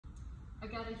I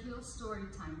got a heel story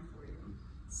time for you.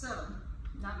 So,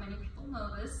 not many people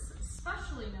know this,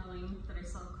 especially knowing that I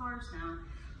sell cars now,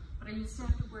 but I used to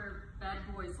have to wear bad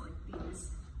boys like these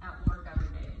at work every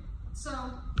day.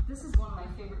 So, this is one of my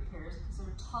favorite pairs because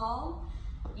they're tall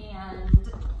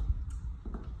and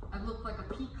I look like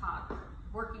a peacock.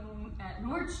 Working at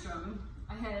Nordstrom,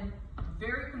 I had a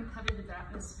very competitive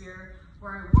atmosphere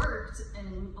where I worked,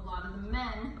 and a lot of the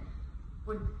men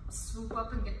would swoop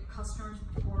up and get customers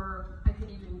before I could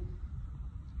even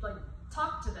like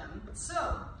talk to them.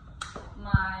 So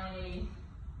my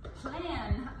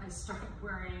plan, I started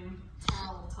wearing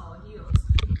tall heels.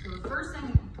 So the first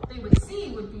thing they would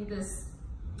see would be this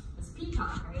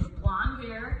peacock. I had blonde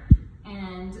hair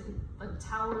and like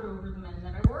towered over the men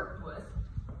that I worked with.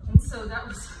 And so that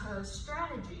was a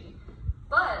strategy.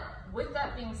 But with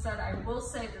that being said, I will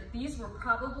say that these were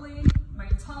probably my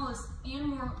tallest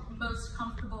and most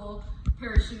comfortable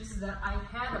pair of shoes that I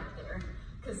had up there.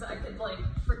 Because I could like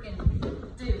freaking,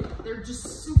 dude, they're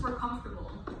just super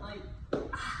comfortable. Like,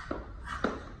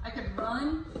 I could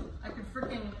run, I could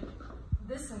freaking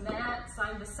this and that,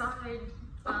 side to side.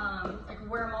 I could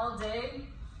wear them all day.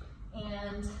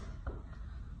 And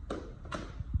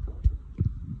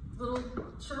little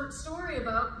short story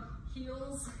about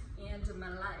heels and my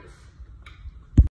life.